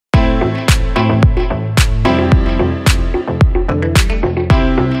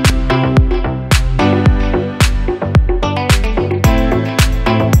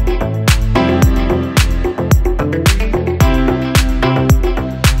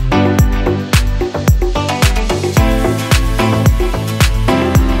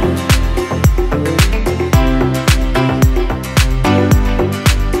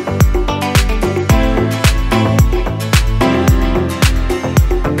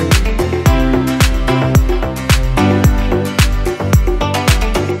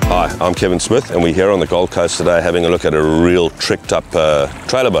I'm Kevin Smith and we're here on the Gold Coast today having a look at a real tricked up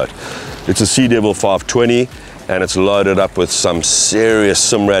trailer boat. It's a Sea Devil 520 and it's loaded up with some serious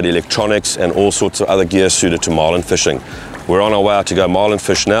Simrad electronics and all sorts of other gear suited to marlin fishing. We're on our way out to go marlin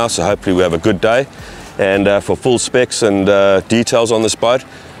fish now, so hopefully we have a good day. And for full specs and details on this boat,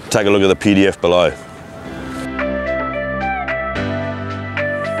 take a look at the PDF below.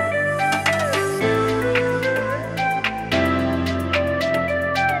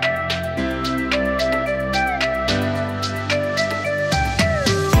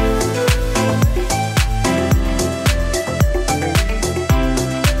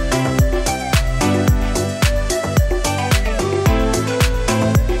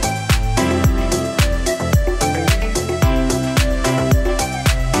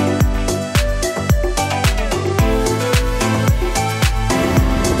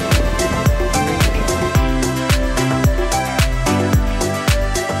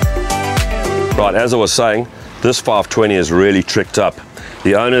 Right, as I was saying, this 520 is really tricked up.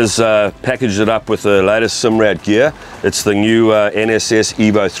 The owners packaged it up with the latest Simrad gear. It's the new NSS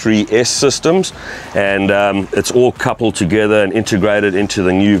Evo 3S systems, and it's all coupled together and integrated into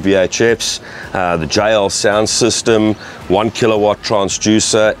the new VHFs, the JL sound system, 1 kilowatt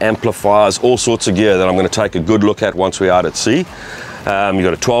transducer, amplifiers, all sorts of gear that I'm going to take a good look at once we're out at sea. You've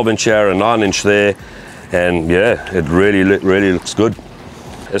got a 12-inch here, a 9-inch there, and yeah, it really looks good.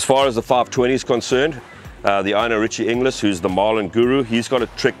 As far as the 520 is concerned, the owner, Richie Inglis, who's the marlin guru, he's got it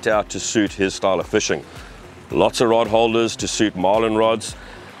tricked out to suit his style of fishing. Lots of rod holders to suit marlin rods,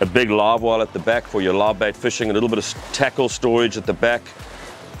 a big live well at the back for your live bait fishing, a little bit of tackle storage at the back,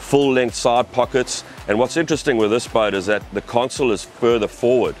 full length side pockets. And what's interesting with this boat is that the console is further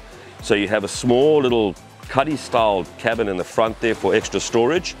forward. So you have a small little cuddy style cabin in the front there for extra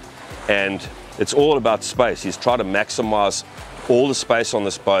storage. And it's all about space. He's tried to maximize all the space on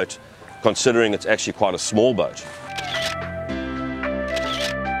this boat, considering it's actually quite a small boat.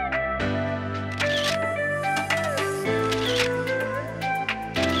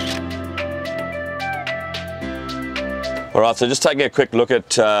 All right, so just taking a quick look at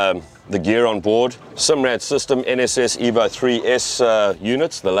the gear on board. Simrad system, NSS Evo 3S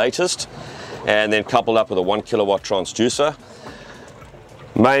units, the latest, and then coupled up with a 1 kilowatt transducer.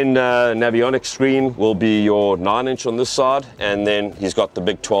 Main navionics screen will be your 9-inch on this side, and then he's got the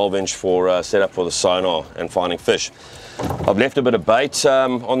big 12-inch for setup for the sonar and finding fish. I've left a bit of bait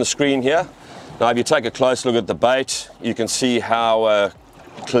on the screen here. Now if you take a close look at the bait, you can see how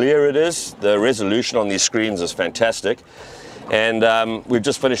clear it is. The resolution on these screens is fantastic, and we've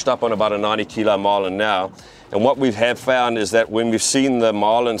just finished up on about a 90 kilo marlin now. And what we have found is that when we've seen the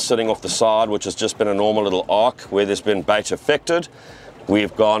marlin sitting off the side, which has just been a normal little arc where there's been bait affected,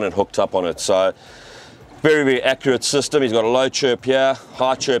 we've gone and hooked up on it. So very accurate system. He's got a low chirp here,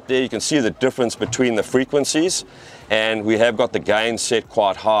 high chirp there. You can see the difference between the frequencies, and we have got the gain set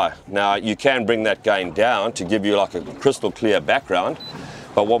quite high. Now you can bring that gain down to give you like a crystal clear background,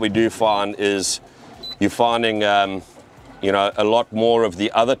 but what we do find is you're finding you know, a lot more of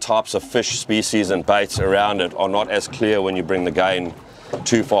the other types of fish species and baits around it are not as clear when you bring the gain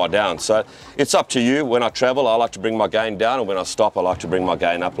too far down. So it's up to you. When I travel, I like to bring my gain down, and when I stop, I like to bring my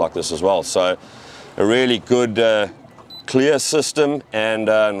gain up like this as well. So a really good clear system, and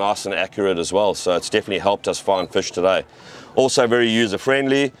nice and accurate as well. So it's definitely helped us find fish today. Also very user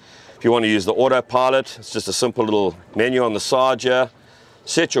friendly. If you want to use the autopilot, it's just a simple little menu on the side here.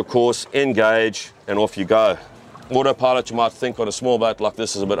 Set your course, engage, and off you go. Autopilot, you might think on a small boat like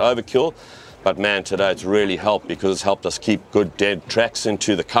this is a bit overkill, but man, today it's really helped because it's helped us keep good dead tracks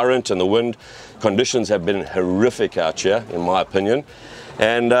into the current and the wind. Conditions have been horrific out here, in my opinion.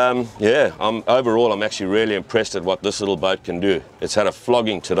 And yeah, overall, I'm actually really impressed at what this little boat can do. It's had a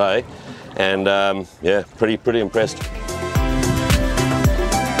flogging today, and yeah, pretty impressed.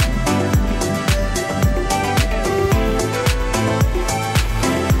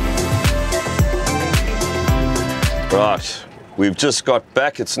 Right, we've just got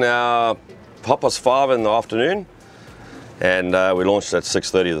back. It's now 5:30 in the afternoon, and we launched at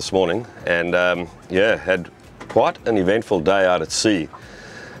 6:30 this morning, and yeah, had quite an eventful day out at sea.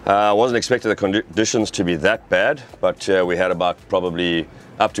 I wasn't expecting the conditions to be that bad, but we had about probably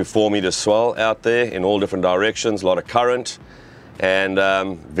up to 4 meters swell out there in all different directions, a lot of current, and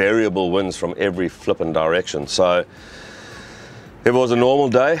variable winds from every flipping direction. So if it was a normal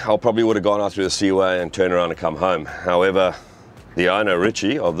day, I probably would have gone out through the seaway and turned around and come home. However, the owner,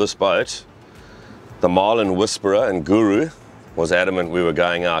 Richie, of this boat, the marlin whisperer and guru, was adamant we were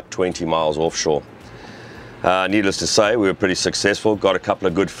going out 20 miles offshore. Needless to say, we were pretty successful, got a couple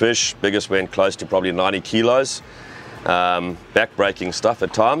of good fish. Biggest went close to probably 90 kilos. Back-breaking stuff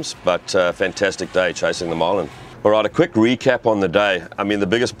at times, but fantastic day chasing the marlin. All right, a quick recap on the day. I mean, the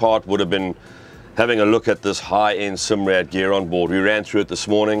biggest part would have been having a look at this high-end Simrad gear on board. We ran through it this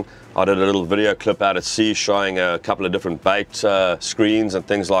morning. I did a little video clip out at sea showing a couple of different bait screens and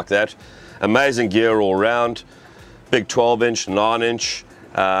things like that. Amazing gear all round. Big 12-inch, 9-inch.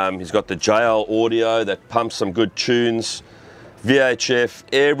 He's got the JL audio that pumps some good tunes. VHF,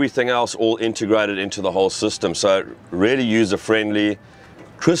 everything else all integrated into the whole system. So really user-friendly,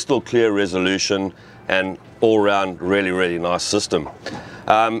 crystal clear resolution, and all-round really nice system.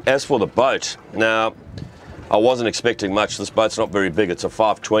 As for the boat, now I wasn't expecting much. This boat's not very big. It's a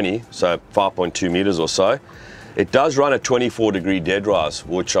 520, so 5.2 meters or so. It does run a 24-degree dead rise,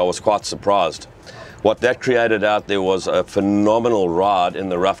 which I was quite surprised. What that created out there was a phenomenal ride in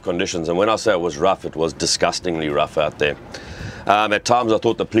the rough conditions. And when I say it was rough, it was disgustingly rough out there. At times I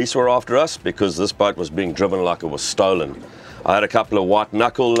thought the police were after us because this boat was being driven like it was stolen. I had a couple of white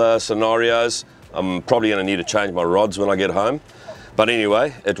knuckle scenarios. I'm probably going to need to change my rods when I get home. But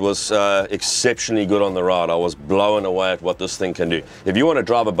anyway, it was exceptionally good on the ride. I was blown away at what this thing can do. If you want to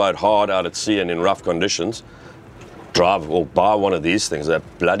drive a boat hard out at sea and in rough conditions, drive or buy one of these things. They're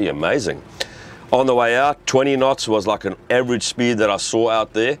bloody amazing. On the way out, 20 knots was like an average speed that I saw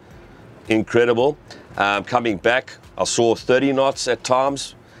out there. Incredible. Coming back, I saw 30 knots at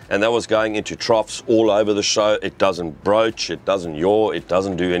times, and that was going into troughs all over the show. It doesn't broach, it doesn't yaw, it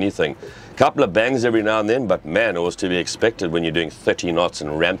doesn't do anything. A couple of bangs every now and then, but man, it was to be expected when you're doing 30 knots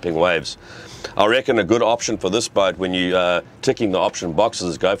and ramping waves. I reckon a good option for this boat when you're ticking the option boxes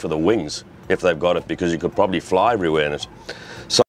is go for the wings, if they've got it, because you could probably fly everywhere in it.